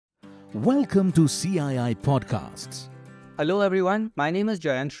Welcome to CII Podcasts. Hello everyone, my name is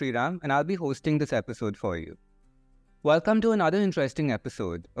Jayant Sriram and I'll be hosting this episode for you. Welcome to another interesting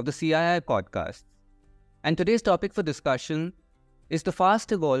episode of the CII Podcasts. And today's topic for discussion is the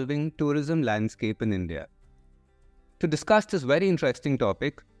fast evolving tourism landscape in India. To discuss this very interesting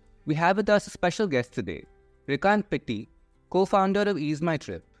topic, we have with us a special guest today, Rikant Pittie, co-founder of Ease My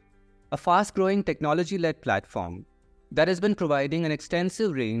Trip, a fast-growing technology-led platform that has been providing an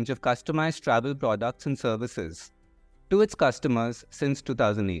extensive range of customized travel products and services to its customers since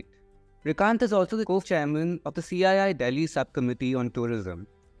 2008. Rikant is also the co-chairman of the CII Delhi Subcommittee on Tourism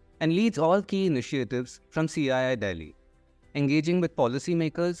and leads all key initiatives from CII Delhi, engaging with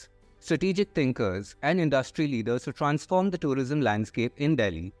policymakers, strategic thinkers, and industry leaders to transform the tourism landscape in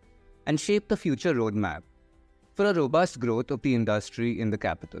Delhi and shape the future roadmap for a robust growth of the industry in the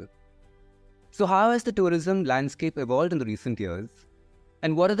capital. So how has the tourism landscape evolved in the recent years?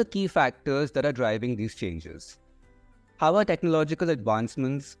 And what are the key factors that are driving these changes? How are technological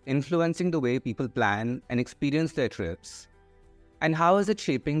advancements influencing the way people plan and experience their trips? And how is it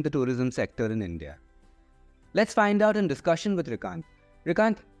shaping the tourism sector in India? Let's find out in discussion with Rikant.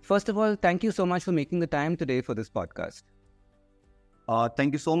 Rikant, first of all, thank you so much for making the time today for this podcast.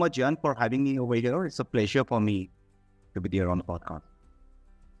 Thank you so much, Jan, for having me over here. It's a pleasure for me to be here on the podcast.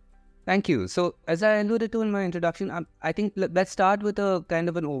 Thank you. So, as I alluded to in my introduction, I think let's start with a kind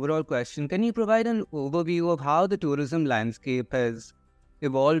of an overall question. Can you provide an overview of how the tourism landscape has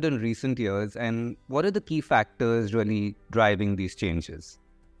evolved in recent years and what are the key factors really driving these changes?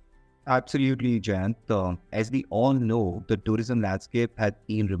 Absolutely, Jan. As we all know, the tourism landscape has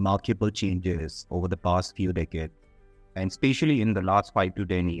seen remarkable changes over the past few decades, and especially in the last 5 to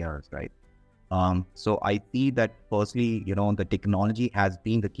 10 years, right? So I see that firstly, the technology has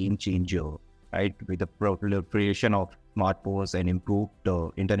been the game changer, right? With the proliferation of smartphones and improved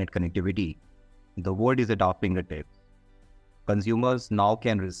internet connectivity, the world is adopting the tips. Consumers now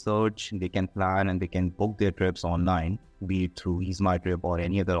can research, they can plan, and they can book their trips online, be it through Ease My Trip or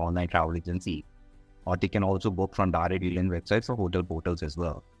any other online travel agency, or they can also book from direct alien websites or hotel portals as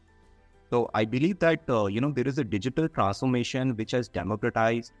well. So I believe that, there is a digital transformation which has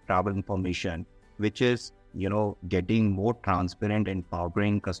democratized travel information, which is, getting more transparent and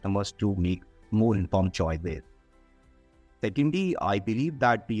empowering customers to make more informed choices. Secondly, I believe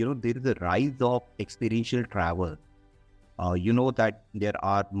that, there is a rise of experiential travel. That there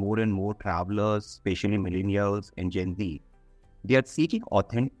are more and more travelers, especially millennials and Gen Z. They are seeking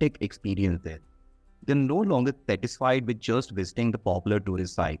authentic experiences. They're no longer satisfied with just visiting the popular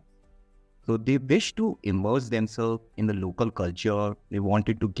tourist sites. So they wish to immerse themselves in the local culture. They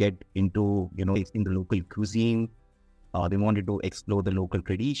wanted to get into, in the local cuisine. They wanted to explore the local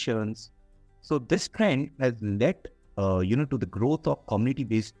traditions. So this trend has led, to the growth of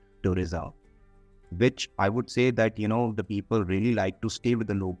community-based tourism, which I would say that, the people really like to stay with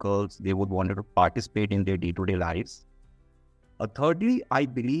the locals. They would want to participate in their day-to-day lives. Thirdly, I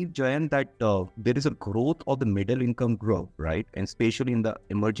believe, Jayan, that there is a growth of the middle income group, right? And especially in the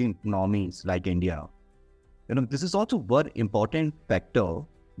emerging economies like India. This is also one important factor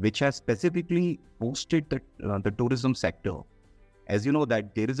which has specifically boosted the tourism sector. As you know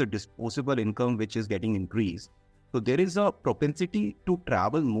that there is a disposable income which is getting increased. So there is a propensity to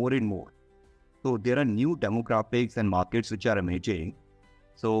travel more and more. So there are new demographics and markets which are emerging.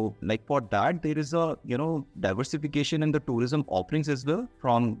 So like for that, there is a, diversification in the tourism offerings as well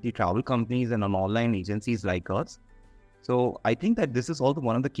from the travel companies and online agencies like us. So I think that this is also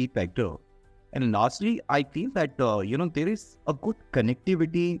one of the key factors. And lastly, I feel that, there is a good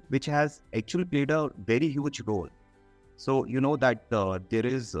connectivity which has actually played a very huge role. So, that there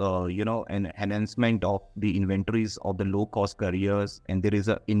is, an enhancement of the inventories of the low-cost carriers, and there is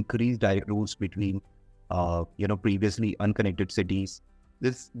an increased direct routes between, previously unconnected cities.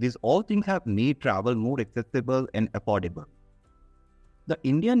 These all things have made travel more accessible and affordable. The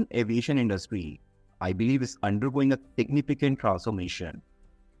Indian aviation industry, I believe, is undergoing a significant transformation.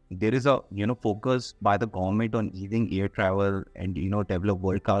 There is a, focus by the government on easing air travel and, develop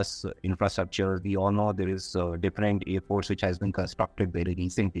world-class infrastructure. We all know there is different airports which has been constructed very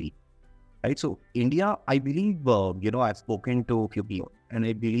recently, right? So India, I believe, I've spoken to a few people and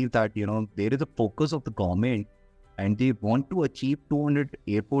I believe that, there is a focus of the government and they want to achieve 200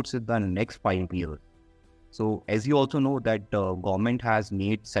 airports in the next 5 years. So as you also know that government has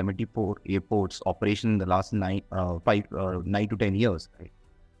made 74 airports operation in the last 9 to 10 years, right?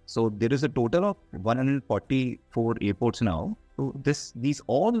 So there is a total of 144 airports now. So these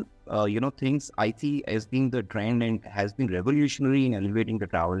all, things I see as being the trend and has been revolutionary in elevating the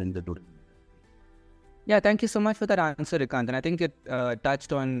travel in the tourism. Yeah, thank you so much for that answer, Rikant. And I think it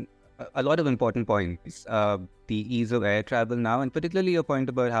touched on a lot of important points. The ease of air travel now, and particularly your point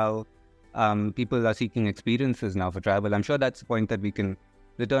about how people are seeking experiences now for travel. I'm sure that's a point that we can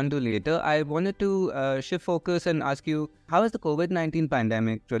return to later. I wanted to shift focus and ask you, how has the COVID-19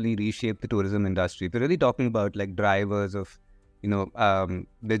 pandemic really reshaped the tourism industry? If we're really talking about like drivers of,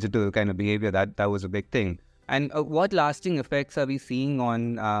 digital kind of behavior, that was a big thing. And what lasting effects are we seeing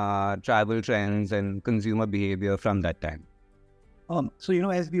on travel trends and consumer behavior from that time?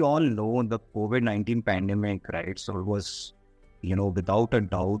 As we all know, the COVID-19 pandemic, right? So it was, without a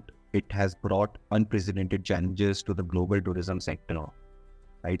doubt, it has brought unprecedented challenges to the global tourism sector,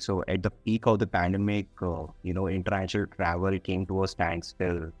 right? So at the peak of the pandemic, international travel came to a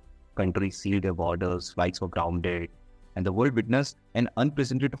standstill. Countries sealed their borders, flights were grounded, and the world witnessed an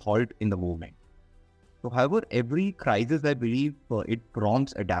unprecedented halt in the movement. So, however, every crisis, I believe, it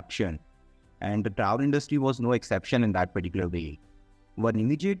prompts adaptation, and the travel industry was no exception in that particular way. One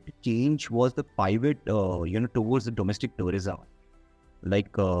immediate change was the pivot, towards the domestic tourism.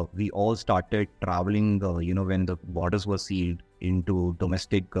 Like we all started traveling, when the borders were sealed into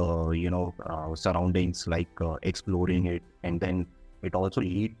domestic, surroundings, like exploring it, and then it also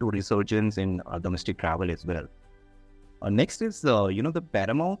lead to resurgence in domestic travel as well. Next is, the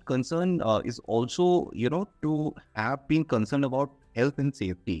paramount concern is also, to have been concerned about health and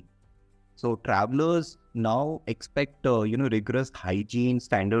safety. So travelers now expect, rigorous hygiene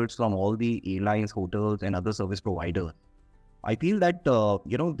standards from all the airlines, hotels, and other service providers. I feel that,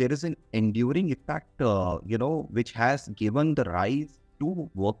 there is an enduring effect, which has given the rise to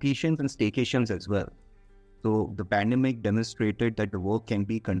workations and staycations as well. So the pandemic demonstrated that the work can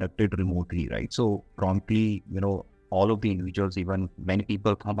be conducted remotely, right? So promptly, all of the individuals, even many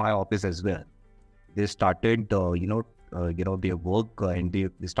people from my office as well, they started, their work and they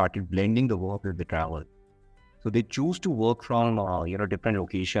started blending the work with the travel. So they choose to work from, different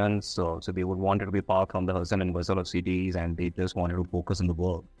locations. So they would want to be far from the hustle and bustle of cities, and they just wanted to focus on the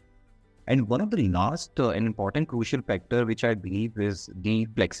work. And one of the last and important crucial factor, which I believe is the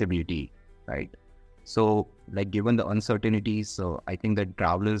flexibility, right? So, like, given the uncertainties, I think that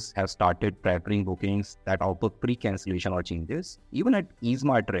travelers have started preferring bookings that offer pre-cancellation or changes. Even at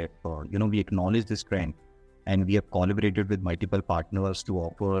EaseMyTrip, we acknowledge this trend, and we have collaborated with multiple partners to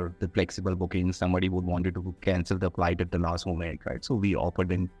offer the flexible bookings. Somebody would wanted to cancel the flight at the last moment, right? So we offered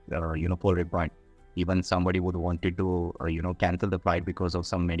them, full refund. Even somebody would wanted to, cancel the flight because of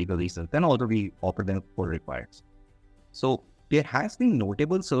some medical reasons. Then also we offer them full refunds. So there has been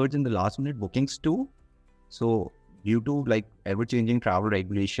notable surge in the last minute bookings too. So due to like ever-changing travel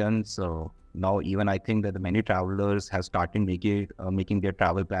regulations, now even I think that the many travelers have started making their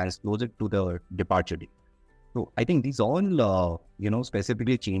travel plans closer to the departure date. So I think these all,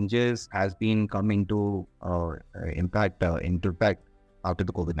 specifically changes has been come into impact after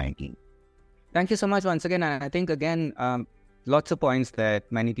the COVID-19. Thank you so much once again. And I think, again, lots of points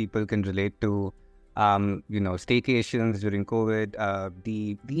that many people can relate to. Staycations during COVID,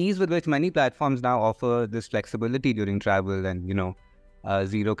 the ease with which many platforms now offer this flexibility during travel and,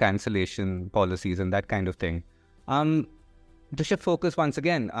 zero cancellation policies and that kind of thing. To shift focus once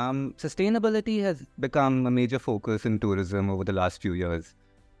again, sustainability has become a major focus in tourism over the last few years.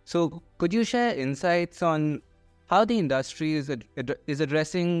 So could you share insights on how the industry is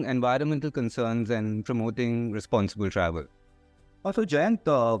addressing environmental concerns and promoting responsible travel? Also,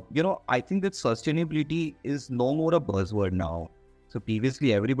 Jayant, I think that sustainability is no more a buzzword now. So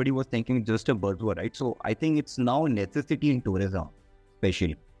previously, everybody was thinking just a buzzword, right? So I think it's now a necessity in tourism,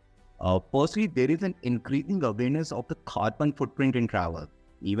 especially. Firstly, there is an increasing awareness of the carbon footprint in travel.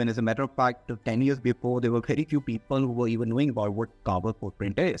 Even as a matter of fact, 10 years before, there were very few people who were even knowing about what carbon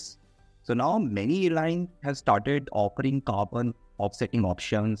footprint is. So now many airlines have started offering carbon offsetting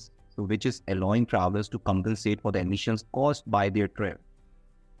options, so which is allowing travelers to compensate for the emissions caused by their trip.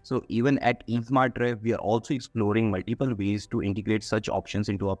 So even at EaseMyTrip, we are also exploring multiple ways to integrate such options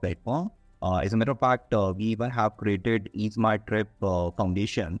into our platform. As a matter of fact, we even have created EaseMyTrip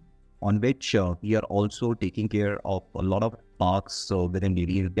Foundation, on which we are also taking care of a lot of parks within the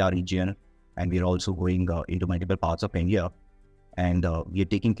India region, and we are also going into multiple parts of India, and we are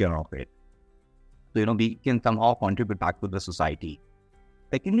taking care of it. So, we can somehow contribute back to the society.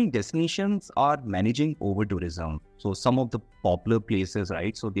 Secondly, destinations are managing over-tourism. So some of the popular places,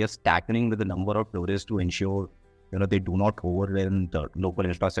 right? So they are staggering with the number of tourists to ensure, they do not overwhelm the local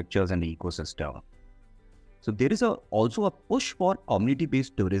infrastructures and the ecosystem. So there is also a push for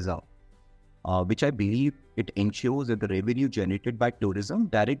community-based tourism, which I believe it ensures that the revenue generated by tourism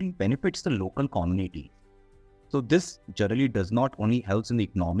directly benefits the local community. So this generally does not only helps in the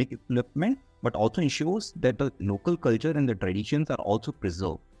economic development, but also ensures that the local culture and the traditions are also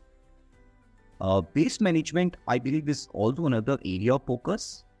preserved. Waste management, I believe, is also another area of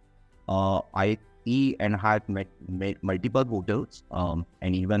focus. I see and had met multiple hotels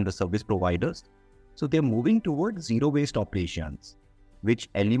and even the service providers. So they're moving towards zero waste operations, which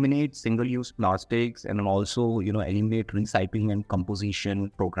eliminate single-use plastics and also, eliminate recycling and composition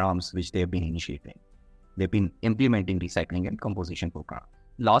programs, which they have been initiating. They've been implementing recycling and composition programs.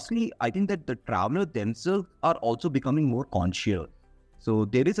 Lastly, I think that the travelers themselves are also becoming more conscious. So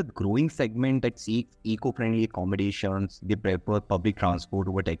there is a growing segment that seeks eco-friendly accommodations. They prefer public transport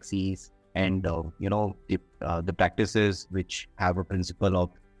over taxis, and the practices which have a principle of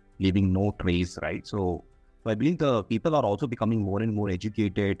leaving no trace, right? So I believe the people are also becoming more and more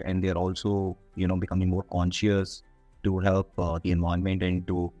educated, and they're also becoming more conscious to help the environment and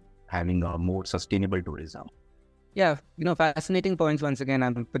to having a more sustainable tourism. Yeah, fascinating points. Once again,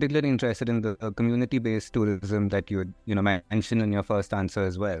 I'm particularly interested in the community-based tourism that you mentioned in your first answer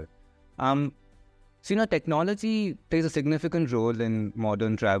as well. Technology plays a significant role in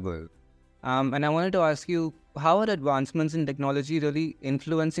modern travel. And I wanted to ask you, how are advancements in technology really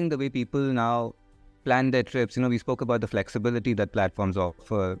influencing the way people now plan their trips? We spoke about the flexibility that platforms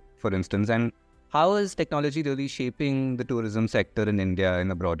offer, for instance, and how is technology really shaping the tourism sector in India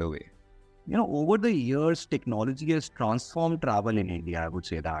in a broader way? Over the years, technology has transformed travel in India, I would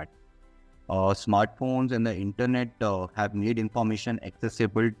say that. Smartphones and the internet have made information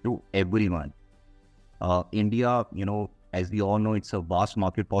accessible to everyone. India, as we all know, it's a vast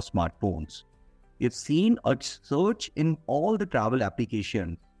market for smartphones. You've seen a surge in all the travel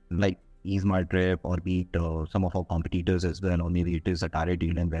applications like Ease My Trip or be it some of our competitors as well, or maybe it is a direct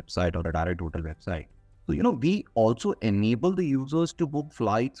airline website or a direct hotel website. So, we also enable the users to book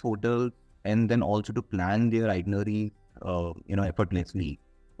flights, hotels, and then also to plan their itinerary, effortlessly.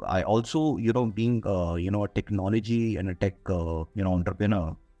 I also, being, a technology and a tech,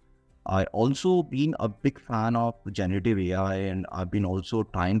 entrepreneur, I also been a big fan of generative AI, and I've been also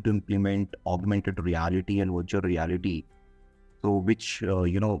trying to implement augmented reality and virtual reality. So which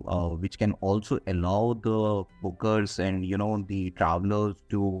can also allow the bookers and, the travelers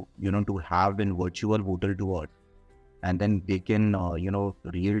to, to have a virtual hotel tour. And then they can,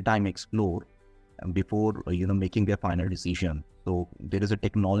 real-time explore before, making their final decision. So there is a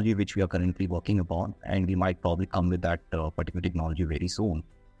technology which we are currently working upon, and we might probably come with that particular technology very soon.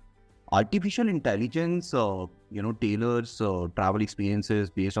 Artificial intelligence, tailors travel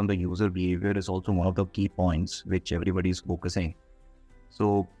experiences based on the user behavior is also one of the key points which everybody is focusing.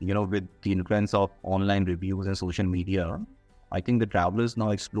 So, with the influence of online reviews and social media, I think the travelers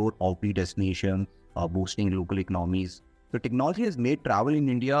now explore offbeat destinations, boosting local economies. So technology has made travel in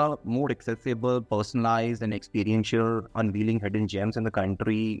India more accessible, personalized, and experiential, unveiling hidden gems in the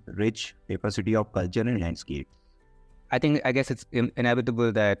country, rich diversity of culture and landscape. I guess it's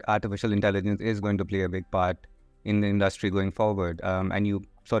inevitable that artificial intelligence is going to play a big part in the industry going forward. And you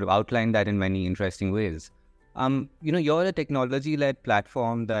sort of outlined that in many interesting ways. You're a technology-led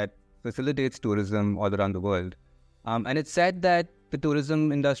platform that facilitates tourism all around the world. And it's said that the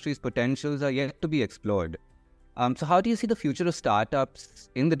tourism industry's potentials are yet to be explored. So how do you see the future of startups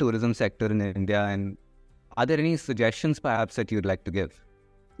in the tourism sector in India? And are there any suggestions perhaps that you'd like to give?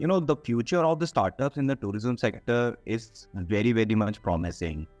 The future of the startups in the tourism sector is very, very much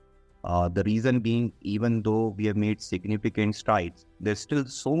promising. The reason being, even though we have made significant strides, there's still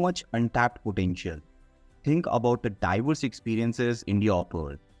so much untapped potential. Think about the diverse experiences India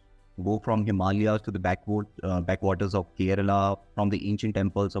offers. Go from Himalayas to the backwaters of Kerala, from the ancient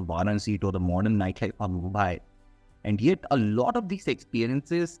temples of Varanasi to the modern nightlife of Mumbai. And yet, a lot of these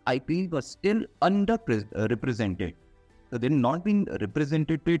experiences, I feel, were still underrepresented. So they're not being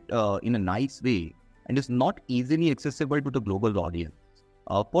represented in a nice way, and it's not easily accessible to the global audience.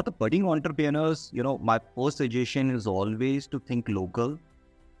 For the budding entrepreneurs, my first suggestion is always to think local.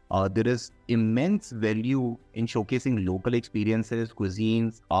 There is immense value in showcasing local experiences,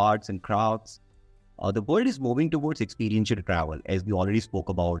 cuisines, arts, and crafts. The world is moving towards experiential travel, as we already spoke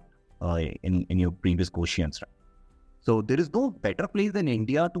about in your previous questions. Right? So there is no better place than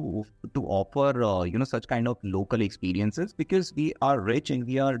India to offer such kind of local experiences, because we are rich and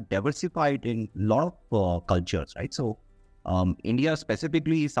we are diversified in a lot of cultures, right? So India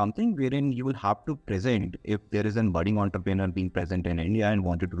specifically is something wherein you will have to present if there is a budding entrepreneur being present in India and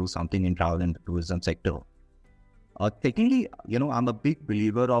wanted to do something in travel and tourism sector. Secondly, I'm a big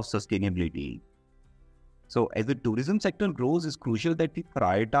believer of sustainability. So as the tourism sector grows, it's crucial that we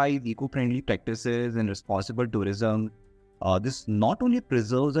prioritize eco-friendly practices and responsible tourism. This not only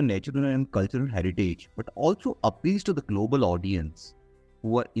preserves the natural and cultural heritage, but also appeals to the global audience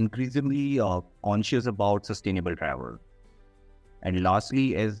who are increasingly conscious about sustainable travel. And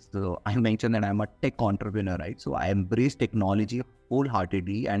lastly, as I mentioned that I'm a tech entrepreneur, right? So I embrace technology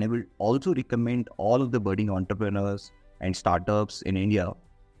wholeheartedly, and I will also recommend all of the budding entrepreneurs and startups in India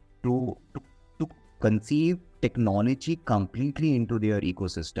to conceive technology completely into their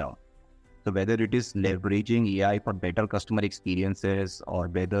ecosystem. So whether it is leveraging AI for better customer experiences, or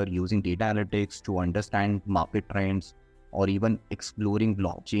whether using data analytics to understand market trends, or even exploring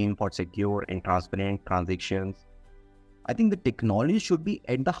blockchain for secure and transparent transactions, I think the technology should be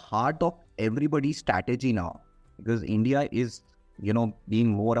at the heart of everybody's strategy now, because India is, being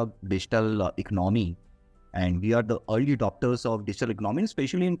more of digital economy, and we are the early adopters of digital economy,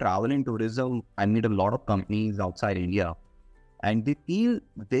 especially in travel and tourism. I meet a lot of companies outside India, and they feel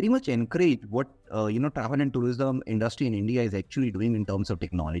very much encouraged what travel and tourism industry in India is actually doing in terms of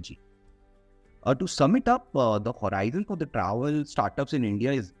technology. To sum it up, the horizon for the travel startups in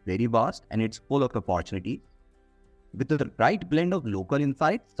India is very vast, and it's full of opportunity. With the right blend of local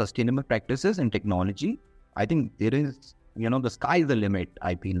insights, sustainable practices, and technology, I think there is, the sky is the limit,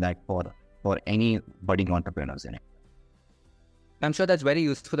 I feel like, for any budding entrepreneurs in it. I'm sure that's very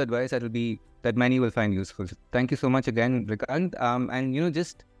useful advice that many will find useful. Thank you so much again, Rikant. And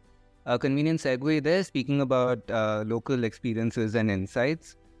just a convenient segue there, speaking about local experiences and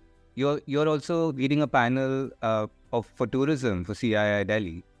insights. You're also leading a panel for tourism for CII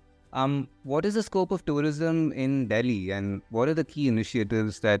Delhi. What is the scope of tourism in Delhi, and what are the key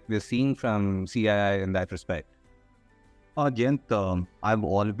initiatives that we're seeing from CII in that respect? Jayant, I've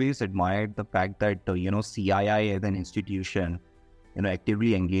always admired the fact that, CII as an institution,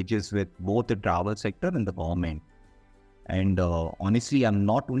 actively engages with both the travel sector and the government. And honestly, I'm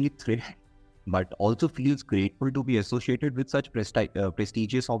not only thrilled, but also feels grateful to be associated with such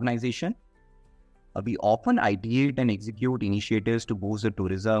prestigious organization. We often ideate and execute initiatives to boost the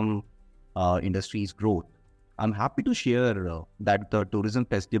tourism industry's growth. I'm happy to share that the tourism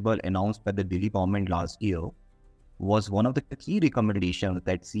festival announced by the Delhi government last year was one of the key recommendations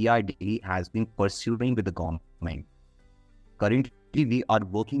that CI Delhi has been pursuing with the government. Currently, we are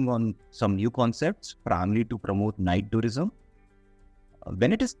working on some new concepts, primarily to promote night tourism.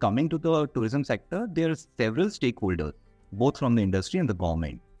 When it is coming to the tourism sector, there are several stakeholders, both from the industry and the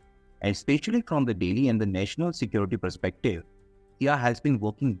government. And especially from the Delhi and the national security perspective, CI has been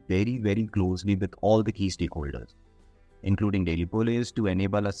working very, very closely with all the key stakeholders, including Delhi Police, to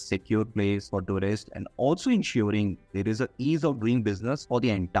enable a secure place for tourists, and also ensuring there is an ease of doing business for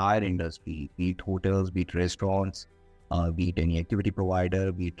the entire industry, be it hotels, be it restaurants, be it any activity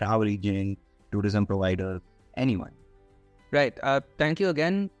provider, be it travel agent, tourism provider, anyone. Right. Thank you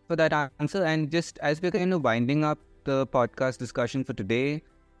again for that answer. And just as we're kind of winding up the podcast discussion for today,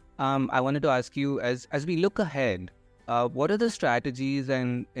 I wanted to ask you, as we look ahead, what are the strategies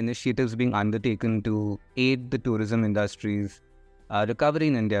and initiatives being undertaken to aid the tourism industry's recovery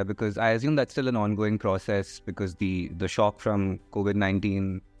in India? Because I assume that's still an ongoing process, because the shock from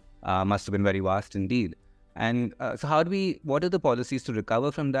COVID-19 must have been very vast indeed. And so what are the policies to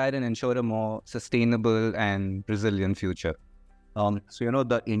recover from that and ensure a more sustainable and resilient future?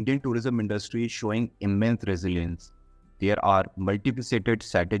 The Indian tourism industry is showing immense resilience. There are multifaceted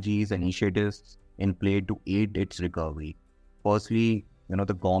strategies and initiatives in play to aid its recovery. Firstly,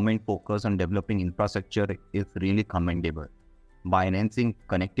 the government focus on developing infrastructure is really commendable. By enhancing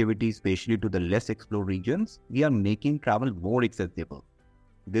connectivity, especially to the less explored regions, we are making travel more accessible.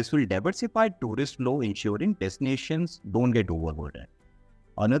 This will diversify tourist flow, ensuring destinations don't get overburdened.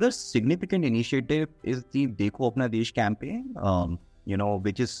 Another significant initiative is the Dekho Apna Desh campaign,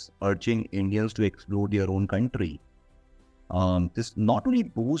 which is urging Indians to explore their own country. This not only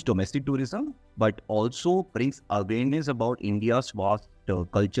boosts domestic tourism, but also brings awareness about India's vast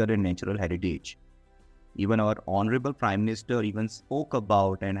culture and natural heritage. Even our Honorable Prime Minister even spoke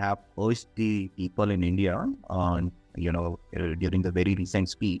about and have urged the people in India, during the very recent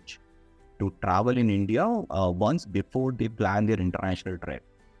speech, to travel in India once before they plan their international trip.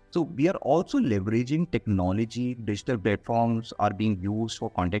 So we are also leveraging technology. Digital platforms are being used for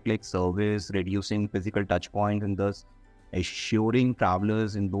contactless service, reducing physical touchpoints, and thus assuring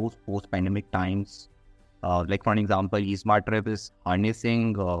travelers in those post-pandemic times. Like for an example, eSmartTrip is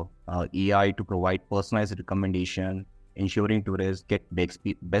harnessing AI to provide personalized recommendation, ensuring tourists get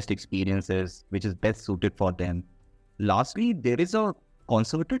best experiences, which is best suited for them. Lastly, there is a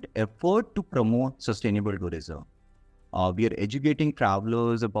concerted effort to promote sustainable tourism. We are educating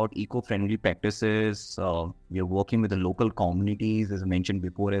travelers about eco-friendly practices. We are working with the local communities, as I mentioned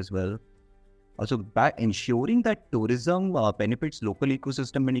before as well. Also, by ensuring that tourism benefits local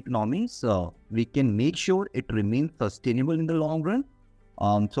ecosystem and economies, we can make sure it remains sustainable in the long run.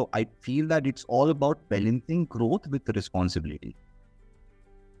 So I feel that it's all about balancing growth with responsibility.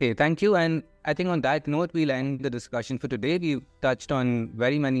 Okay, thank you. And I think on that note, we'll end the discussion for today. We've touched on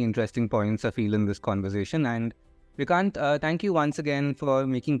very many interesting points, I feel, in this conversation. And Rikant, thank you once again for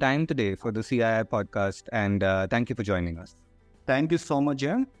making time today for the CII podcast. And thank you for joining us. Thank you so much,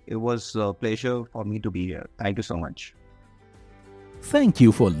 Jan. It was a pleasure for me to be here. Thank you so much. Thank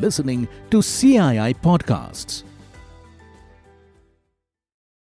you for listening to CII Podcasts.